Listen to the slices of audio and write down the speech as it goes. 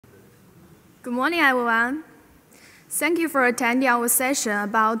Good morning, everyone. Thank you for attending our session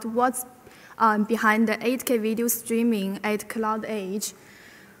about what's behind the 8K video streaming at cloud age.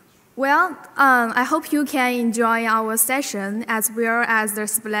 Well, I hope you can enjoy our session as well as the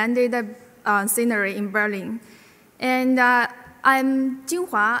splendid scenery in Berlin. And I'm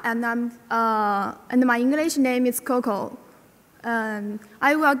Jinghua, and my English name is Coco.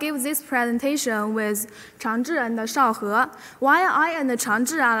 I will give this presentation with Changzhi and Shaohe, while I and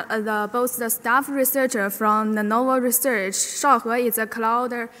Changzhi are both the staff researcher from the Novo Research. Shaohe is a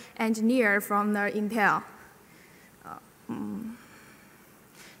cloud engineer from the Intel.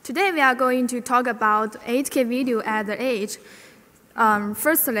 Today we are going to talk about 8K video at the edge.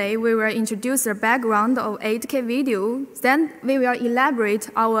 Firstly, we will introduce the background of 8K video. Then we will elaborate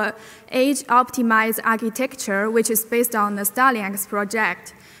our edge-optimized architecture, which is based on the Starlink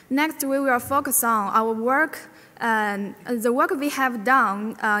project. Next, we will focus on our work, the work we have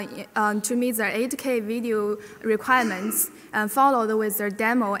done to meet the 8K video requirements, followed with the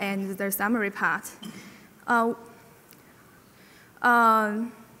demo and the summary part.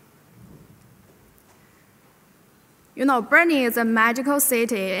 You know, Berlin is a magical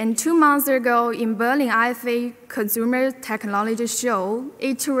city, and 2 months ago in Berlin IFA Consumer Technology Show,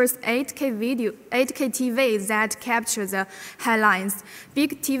 it tours 8K TVs that capture the headlines.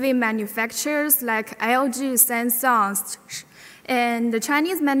 Big TV manufacturers like LG, Samsung, and the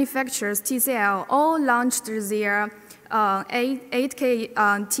Chinese manufacturers TCL all launched their 8K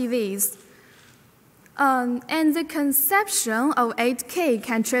TVs. And the conception of 8K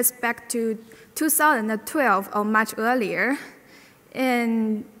can trace back to 2012 or much earlier,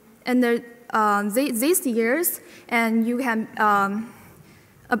 and these years, and you can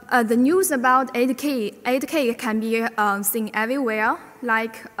the news about 8K can be seen everywhere.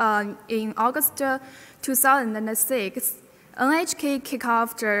 Like in August 2006, NHK kicked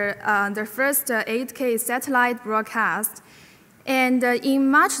off the first 8K satellite broadcast, and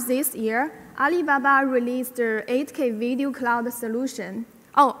in March this year, Alibaba released the 8K video cloud solution.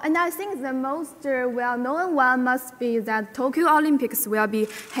 Oh, and I think the most well-known one must be that Tokyo Olympics will be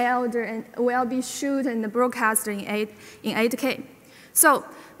held and will be shoot and broadcast in 8K. So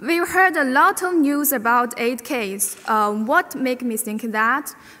we heard a lot of news about 8Ks. What made me think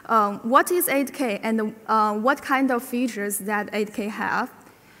that? What is 8K and what kind of features that 8K have?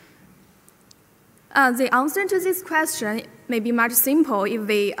 The answer to this question may be much simple if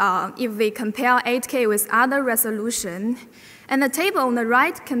we compare 8K with other resolution. And the table on the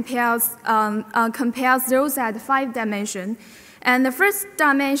right compares those at 5 dimensions. And the first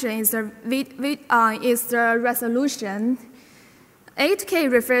dimension is the resolution. 8K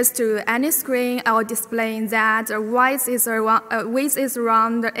refers to any screen or display that width is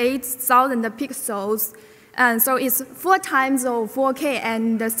around 8,000 pixels. And so it's 4 times of 4K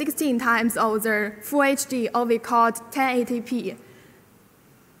and 16 times of the Full HD, or we call it 1080p.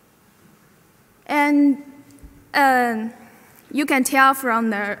 And you can tell from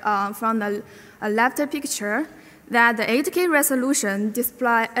the left picture that the 8K resolution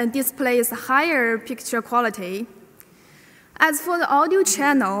displays higher picture quality. As for the audio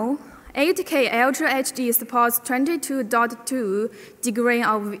channel, 8K Ultra HD supports 22.2 degree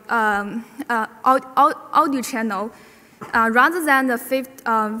of audio channel rather than the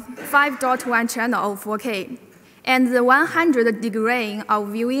 5.1 channel of 4K. And the 100 degree of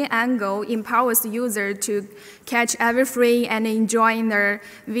viewing angle empowers the user to catch every frame and enjoy their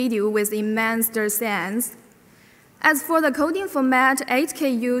video with immense sense. As for the coding format,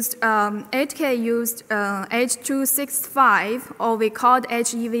 8K used H.265, or we called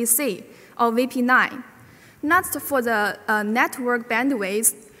HEVC, or VP9. Next, for the network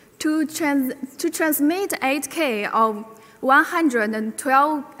bandwidth, to transmit 8K of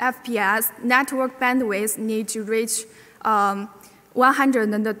 112 FPS, network bandwidth needs to reach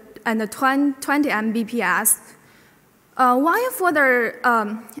 120 Mbps. While for the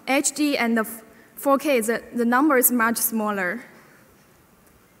HD and the 4K, the number is much smaller.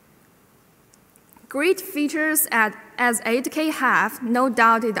 Great features as 8K have, no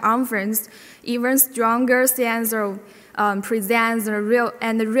doubt it offers even stronger sense of presence and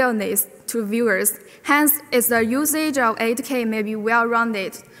realness to viewers. Hence, the usage of 8K may be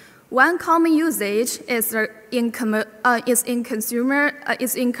well-rounded. One common usage is in commercial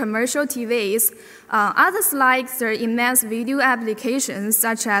TVs. Others like the immense video applications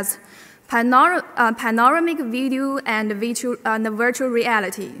such as panoramic video and virtual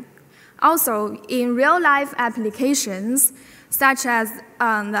reality. Also, in real-life applications such as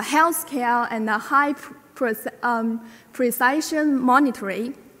the healthcare and the high precision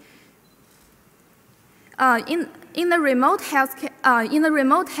monitoring. In the remote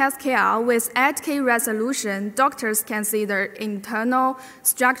healthcare with 8K resolution, doctors can see the internal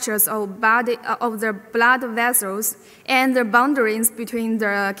structures of the blood vessels and the boundaries between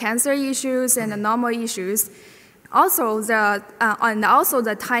the cancer issues and the normal issues. Also, the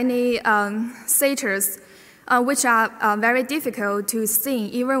tiny saturs, which are very difficult to see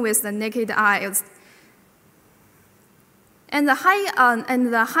even with the naked eyes. And the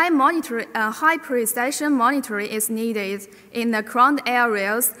high precision monitoring is needed in the crowded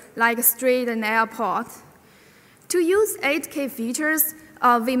areas like street and airport. To use 8K features,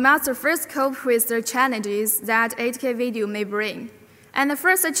 we must first cope with the challenges that 8K video may bring. And the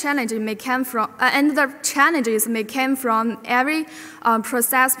first challenge may come from, every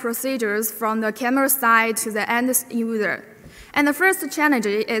process procedures from the camera side to the end user. And the first challenge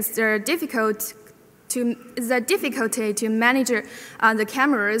is the difficulty to manage the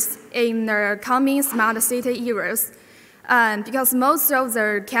cameras in the coming smart city eras, because most of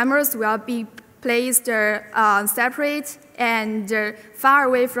the cameras will be placed separate and far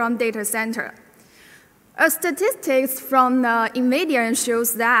away from data center. Statistics from NVIDIA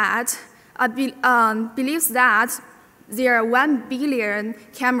shows that believes that there are 1 billion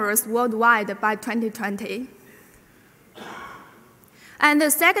cameras worldwide by 2020. And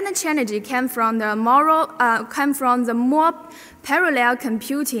the second challenge came from the more parallel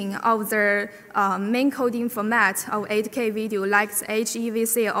computing of the main coding format of 8K video, like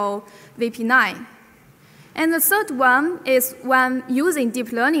HEVC or VP9. And the third one is when using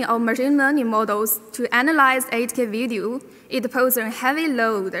deep learning or machine learning models to analyze 8K video, it poses a heavy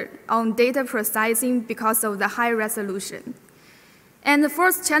load on data processing because of the high resolution. And the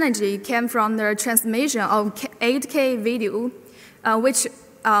fourth challenge came from the transmission of 8K video, which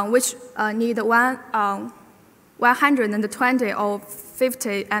need 120 or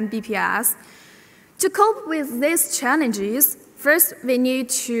 50 Mbps. To cope with these challenges, first we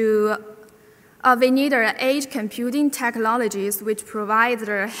need edge computing technologies which provide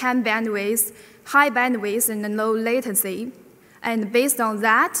the high bandwidth and low latency. And based on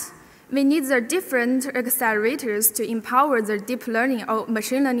that, we need the different accelerators to empower the deep learning or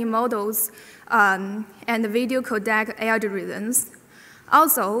machine learning models and video codec algorithms.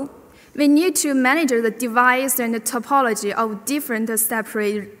 Also, we need to manage the device and the topology of different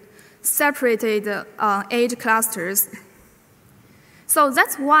separated edge clusters. So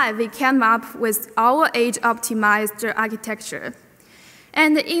that's why we came up with our edge-optimized architecture.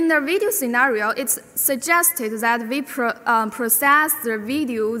 And in the video scenario, it's suggested that we process the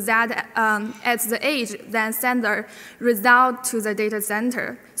video that at the edge, then send the result to the data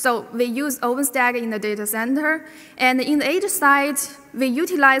center. So we use OpenStack in the data center. And in the edge side, we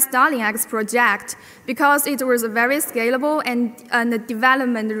utilize Starling-X project because it was a very scalable and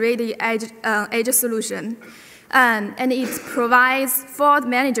development-ready edge solution. And it provides fault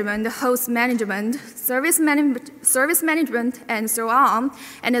management, host management, service management, and so on.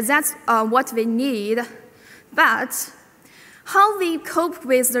 And that's what we need. But how we cope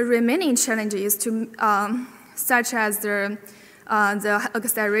with the remaining challenges, such as the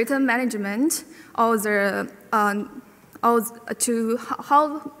accelerator management, or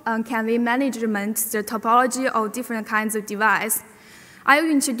how can we manage the topology of different kinds of device? I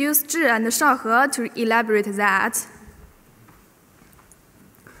will introduce Zhi and Shaohe to elaborate that.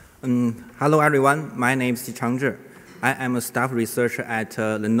 Hello, everyone. My name is Chang Zhi. I am a staff researcher at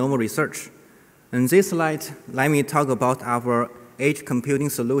Lenovo Research. In this slide, let me talk about our edge computing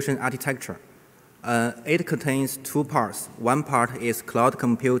solution architecture. It contains two parts. One part is cloud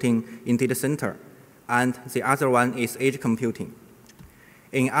computing in data center, and the other one is edge computing.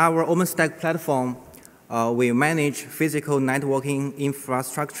 In our OpenStack platform, we manage physical networking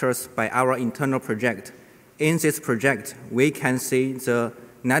infrastructures by our internal project. In this project, we can see the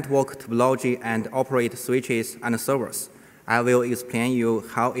network topology and operate switches and servers. I will explain you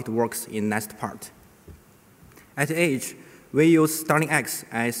how it works in next part. At Edge, we use Starling-X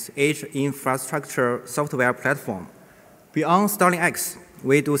as Edge infrastructure software platform. Beyond Starling-X,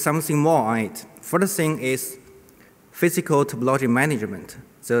 we do something more on it. First thing is physical topology management.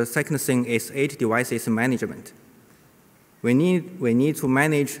 The second thing is edge devices management. We need to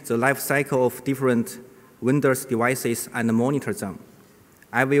manage the life cycle of different vendors' devices and monitor them.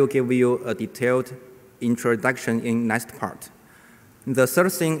 I will give you a detailed introduction in next part. The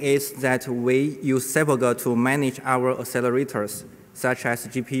third thing is that we use Sepulga to manage our accelerators, such as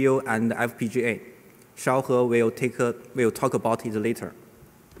GPU and FPGA. Shaohe will talk about it later.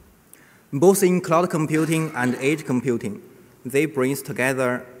 Both in cloud computing and edge computing, they bring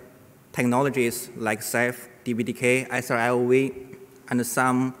together technologies like Ceph, DBDK, SRIOV, and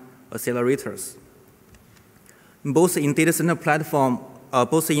some accelerators. Both in data center platform,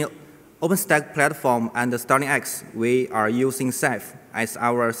 both in OpenStack platform and StarlingX, we are using Ceph as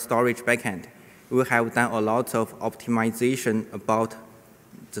our storage backend. We have done a lot of optimization about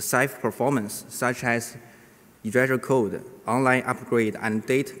the Ceph performance, such as erasure code, online upgrade, and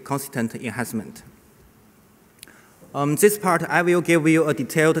date consistent enhancement. This part, I will give you a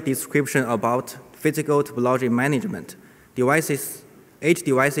detailed description about physical topology management, edge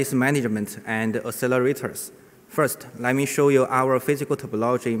devices management, and accelerators. First, let me show you our physical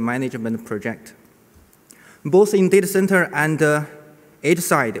topology management project. Both in data center and edge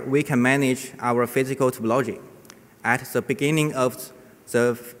side, we can manage our physical topology. At the beginning of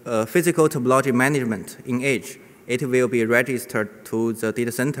the physical topology management in edge, it will be registered to the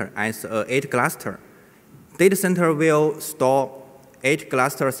data center as an edge cluster. Data center will store edge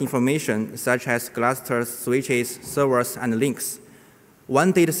clusters information such as clusters, switches, servers, and links.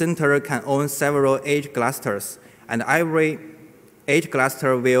 One data center can own several edge clusters, and every edge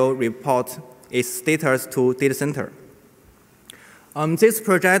cluster will report its status to data center. This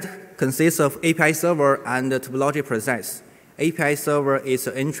project consists of API server and topology process. API server is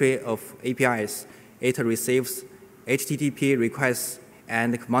the entry of APIs. It receives HTTP requests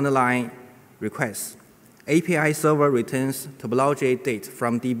and command line requests. API server returns topology date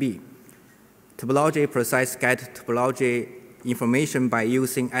from DB. Topology process gets topology information by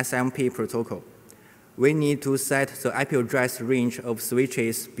using SMP protocol. We need to set the IP address range of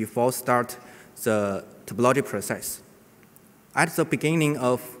switches before start the topology process. At the beginning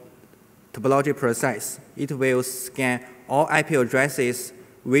of topology process, it will scan all IP addresses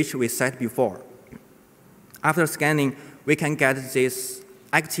which we set before. After scanning, we can get these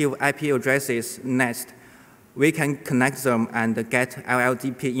active IP addresses next. We can connect them and get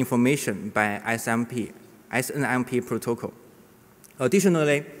LLDP information by SNMP protocol.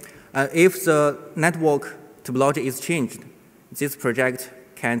 Additionally, if the network topology is changed, this project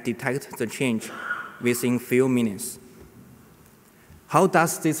can detect the change within few minutes. How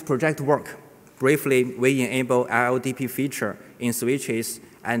does this project work? Briefly, we enable LLDP feature in switches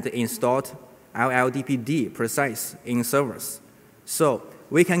and installed LLDPD process in servers. So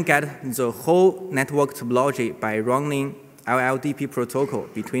we can get the whole network topology by running LLDP protocol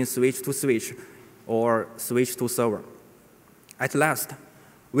between switch to switch or switch to server. At last,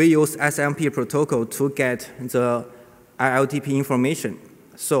 we use SMP protocol to get the LLDP information.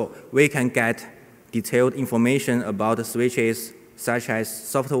 So we can get detailed information about the switches, such as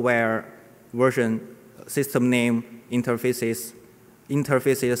software version, system name, interfaces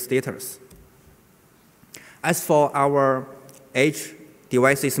status. As for our edge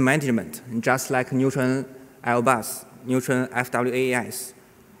devices management, just like Neutron LBus, Neutron FWAS,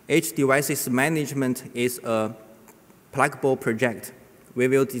 edge devices management is a pluggable project. We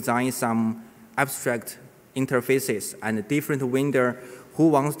will design some abstract interfaces, and different vendors who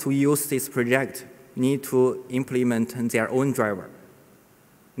want to use this project need to implement their own driver.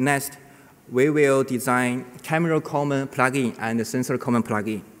 Next, we will design camera common plugin and sensor common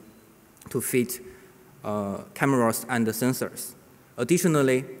plugin to fit cameras and sensors.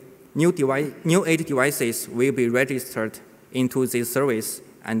 Additionally, new edge devices will be registered into this service,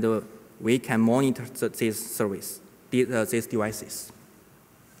 and we can monitor these devices.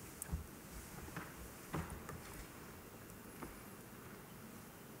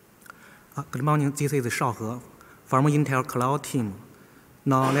 Good morning, this is Shaohe from Intel Cloud team.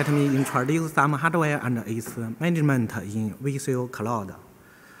 Now let me introduce some hardware and its management in Visual Cloud.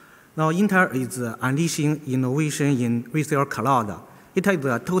 Now Intel is unleashing innovation in Visual Cloud. It is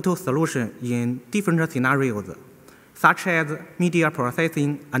a total solution in different scenarios, such as media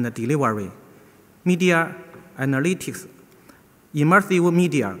processing and delivery, media analytics, immersive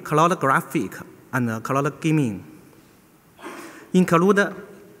media, cloud graphic, and cloud gaming. Include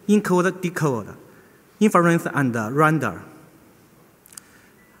encode, decode, inference, and render.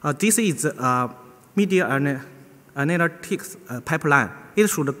 This is a media analytics pipeline. It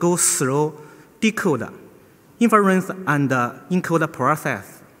should go through decode, inference, and encode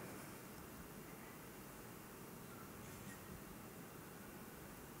process.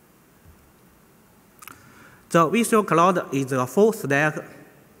 The Visual Cloud is a full stack,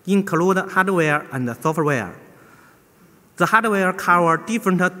 include hardware and software. The hardware covers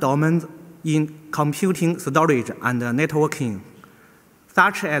different domains in computing, storage, and networking,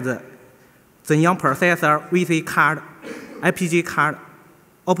 such as Xeon processor, VC card, IPG card,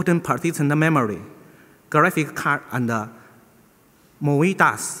 optimum persistent memory, graphics card, and movie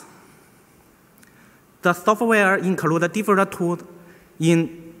DAS. The software includes different tools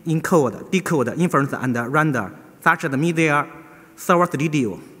in encode, decode, inference, and render, such as media, server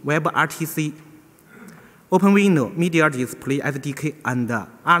studio, WebRTC. OpenWindow, Media Display SDK, and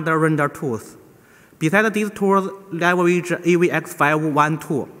other render tools. Besides these tools leverage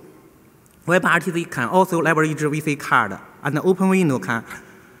AVX512, WebRTC can also leverage VC card, and OpenWindow can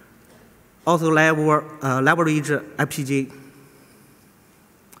also leverage FPGA.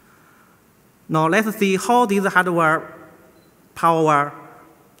 Now let's see how this hardware power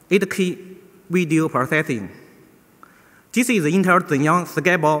 8K video processing. This is Intel Xeon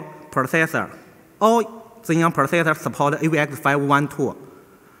Scalable processor. All Xeon processors support AVX512.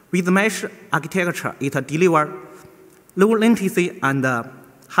 With mesh architecture, it delivers low latency and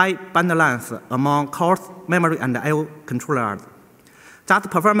high bandwidth among cores, memory, and I/O controllers. Thus,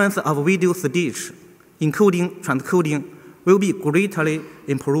 performance of video stitch, encoding, transcoding, will be greatly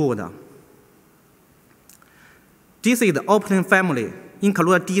improved. This is the Optane family,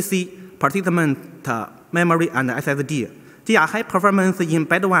 include DC, persistent memory, and SSD. They are high performance in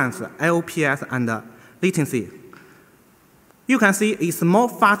bandwidth, IOPS, and latency. You can see it's more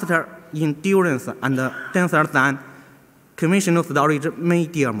faster in endurance and denser than conventional storage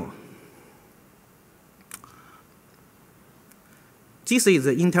medium. This is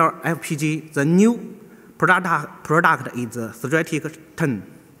the Intel FPGA. The new product is Strategic 10.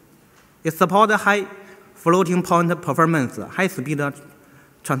 It supports high floating point performance, high speed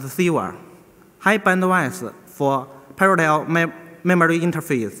transceiver, high bandwidth for parallel memory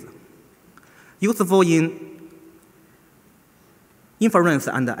interface, useful in inference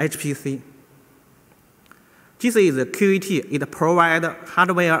and HPC. This is QAT. It provides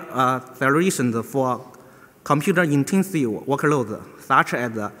hardware acceleration for computer-intensive workloads, such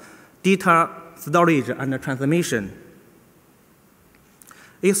as data storage and transmission.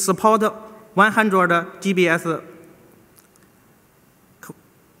 It supports 100 GBS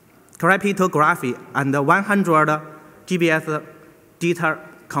cryptography and 100 GBS data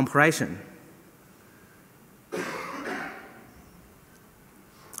compression.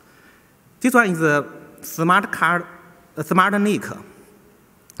 This one is a smart NIC.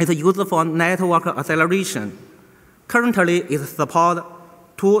 It's used for network acceleration. Currently, it supports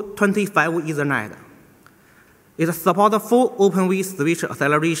 225 Ethernet. It supports full open switch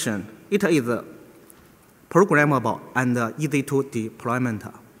acceleration. It is programmable and easy to deployment.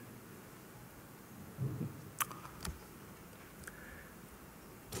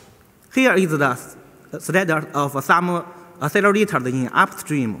 Here is the status of some accelerators in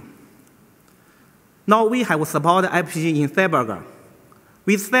upstream. Now we have support FPGA in Cyberger.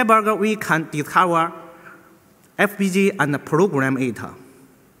 With Cyberger, we can discover FPGA and program it.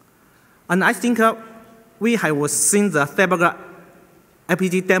 And I think we have seen the Cyberger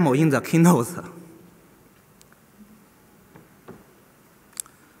FPGA demo in the keynote.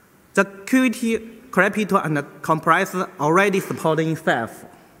 The QAT, crypto, and compressor already supported in Ceph.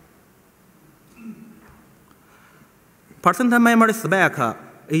 Persistent memory spec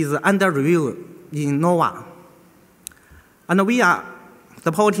is under review in Nova. And we are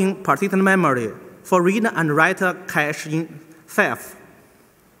supporting persistent memory for read and write cache in Ceph.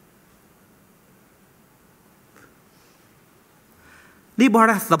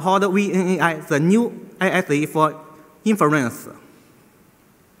 LibRT supports VNAI, the new ISA for inference.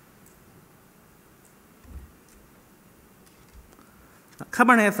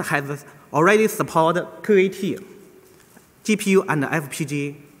 Kubernetes has already supported QAT, GPU, and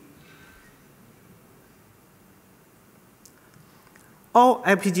FPGA. All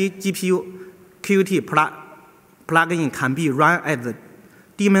FPGA, GPU, QAT plugins can be run as a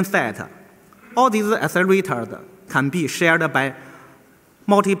daemon set. All these accelerators can be shared by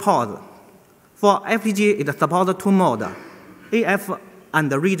multi-pods. For FPGA, it supports two modes, AF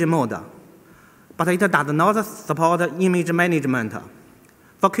and region mode, but it does not support image management.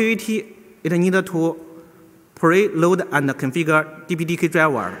 For QAT, it needs to preload and configure DPDK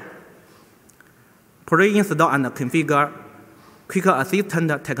driver, pre-install and configure Quick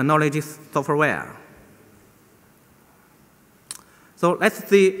Assistant technology software. So let's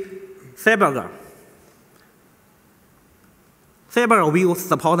see Cyberger. Cyberger will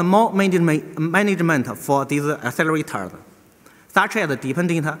support more management for these accelerators, such as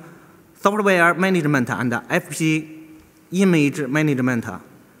dependent software management and FPGA image management.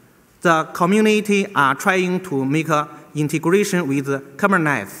 The community are trying to make integration with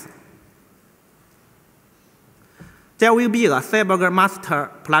Kubernetes. There will be a Cyberger master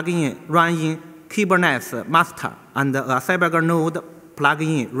plugin run in Kubernetes master and a Cyberger node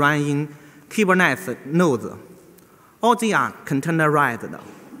plugin run in Kubernetes nodes. All they are containerized.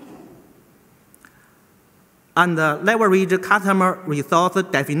 And leverage customer resource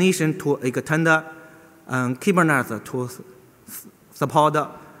definition to extend Kubernetes to support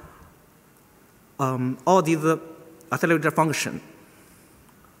all these accelerator functions.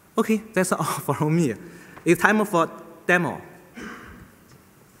 Okay, that's all from me. It's time for demo.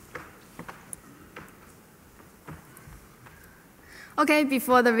 Okay,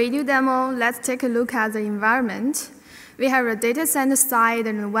 before the video demo, let's take a look at the environment. We have a data center side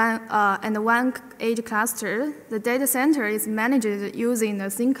and one edge cluster. The data center is managed using the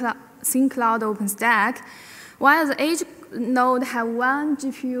ThinCloud OpenStack, while the edge node have one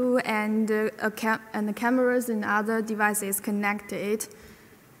GPU and the cameras and other devices connected.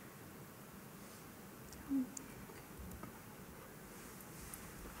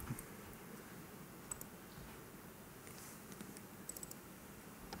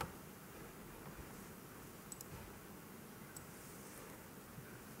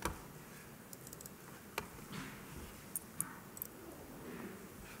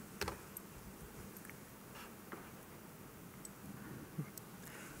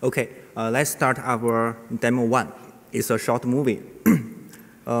 Okay, let's start our demo 1. It's a short movie.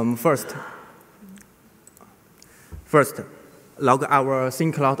 First, log our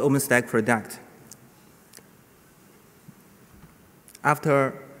ThinCloud OpenStack product.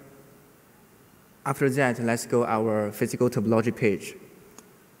 After that, let's go our physical topology page.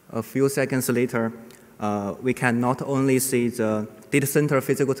 A few seconds later, we can not only see the data center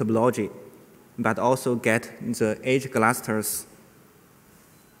physical topology, but also get the edge clusters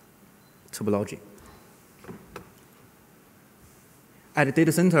topology. At the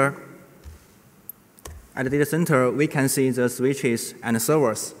data center, we can see the switches and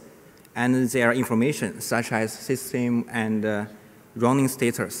servers and their information, such as system and running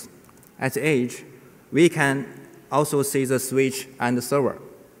status. At the edge, we can also see the switch and the server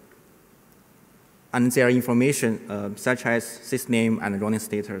and their information, such as system and running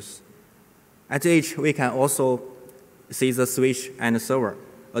status. At the edge, we can also see the switch and the server.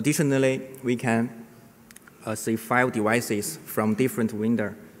 Additionally, we can see 5 devices from different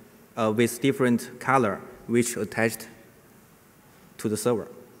vendor with different color, which attached to the server.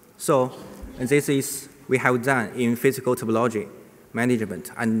 So this is we have done in physical topology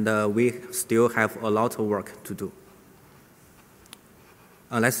management, and we still have a lot of work to do.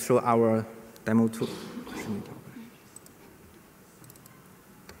 Let's show our demo 2.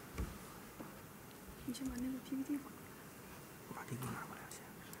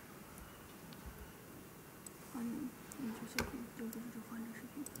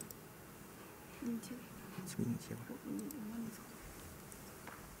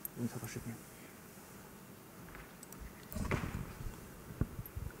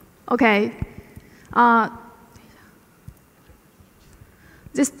 Okay.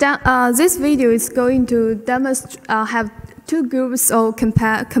 This video is going to demonstrate have 2 groups of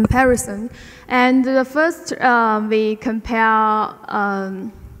comparison, and the first we compare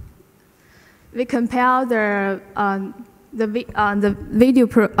the video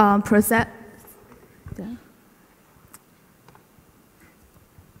process.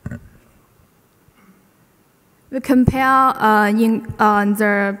 We compare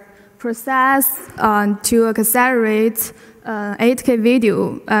the process to accelerate 8K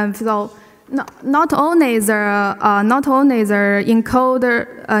video. So not only the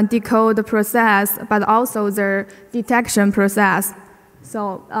encoder decode process, but also the detection process.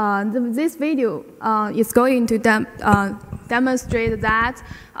 So this video is going to demonstrate that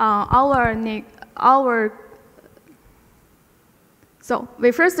So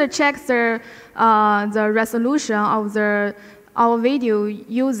we first check the resolution of our video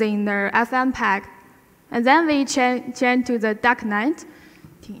using the FM pack, and then we change to the darknet.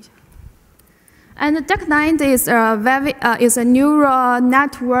 And the darknet is a neural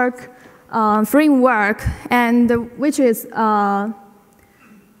network framework, and which is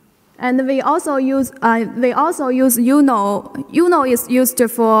and we also use UNO. UNO is used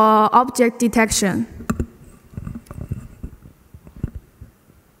for object detection.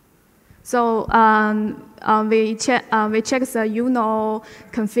 So we check the UNO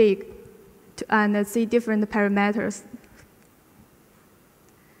config and see different parameters.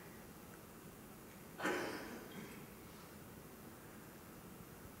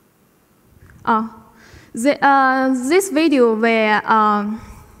 This video where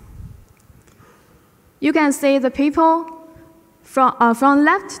you can see the people from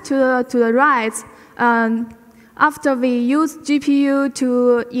left to the right. After we use GPU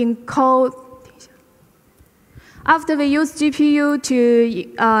to encode,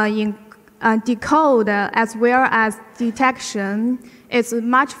 decode as well as detection, it's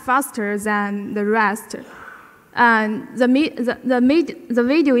much faster than the rest. And the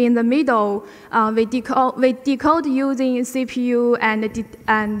video in the middle, we decode using CPU and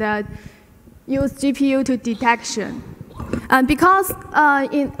use GPU to detection. And because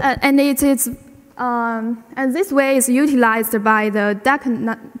and this way is utilized by the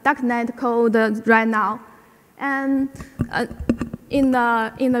darknet code right now. And in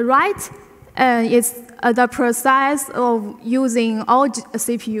the right is the process of using all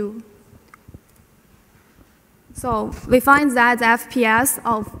CPU. So we find that the FPS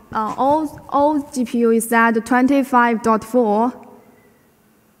of all GPU is at 25.4.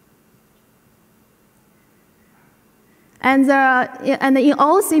 And in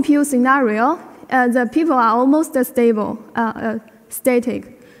all CPU scenario, the people are almost stable,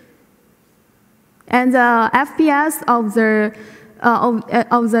 static. And the FPS of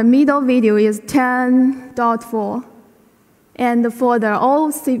the middle video is 10.4. And for the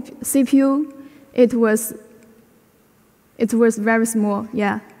old CPU, it was very small,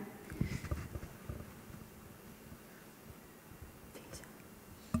 yeah.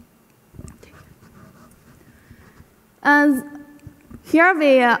 And here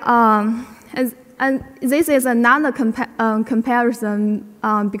we, and this is another comparison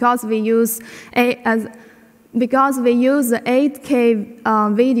because we use the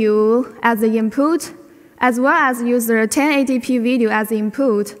 8K video as the input, as well as use the 1080p video as the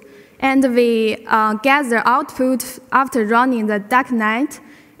input, and we get the output after running the darknet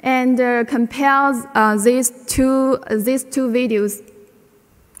and compare these two videos.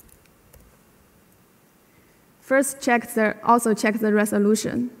 First, also check the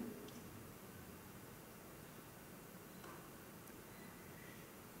resolution.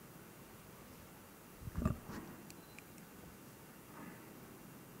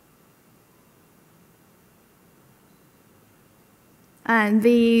 And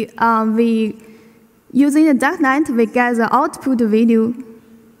we using the darknet, we get the output video.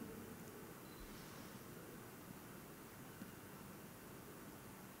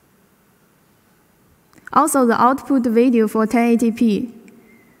 Also, the output video for 1080p.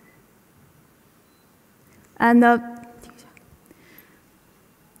 And the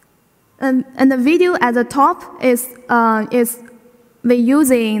video at the top is we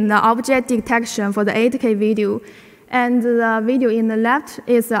using the object detection for the 8K video. And the video in the left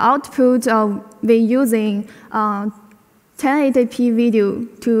is the output of we using 1080p video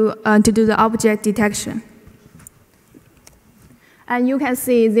to do the object detection. And you can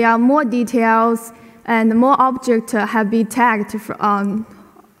see there are more details and more objects have been tagged from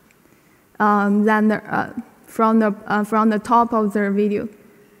the top of the video.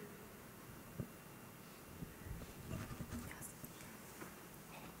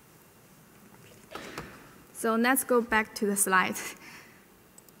 So let's go back to the slide.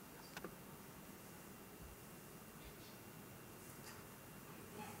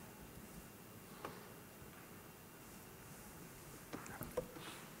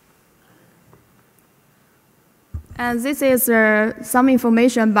 And this is some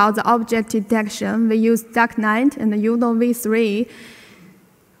information about the object detection. We use darknet and the UNO v3.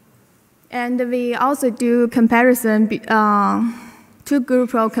 And we also do comparison,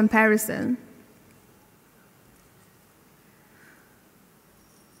 two-group of comparison.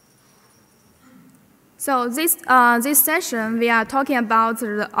 So this session, we are talking about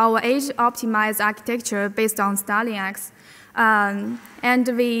our age-optimized architecture based on Starling X.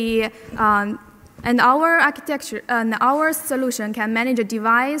 And our architecture and our solution can manage a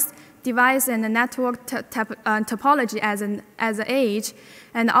device and a network topology as an age,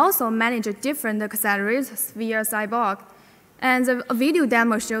 and also manage different accelerators via Cyborg. And the video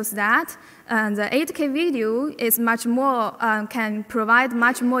demo shows that the 8K video is much more can provide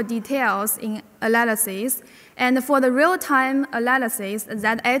much more details in analysis. And for the real-time analysis,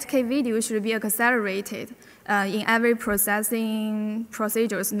 that 8K video should be accelerated in every processing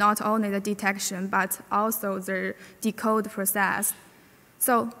procedures, not only the detection, but also the decode process.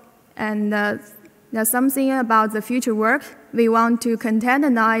 So, and there's something about the future work. We want to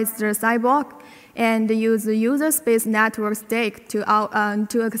containerize the Cyborg and use the user space network stack to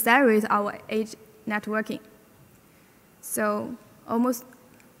accelerate our edge networking. So almost.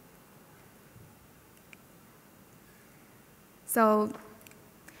 So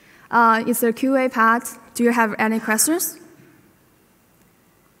it's the QA part. Do you have any questions?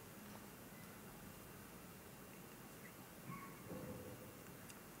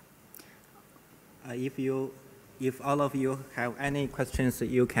 If all of you have any questions,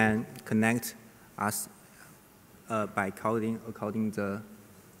 you can connect us by calling the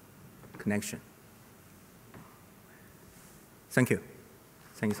connection. Thank you.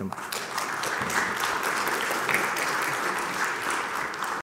 Thank you so much.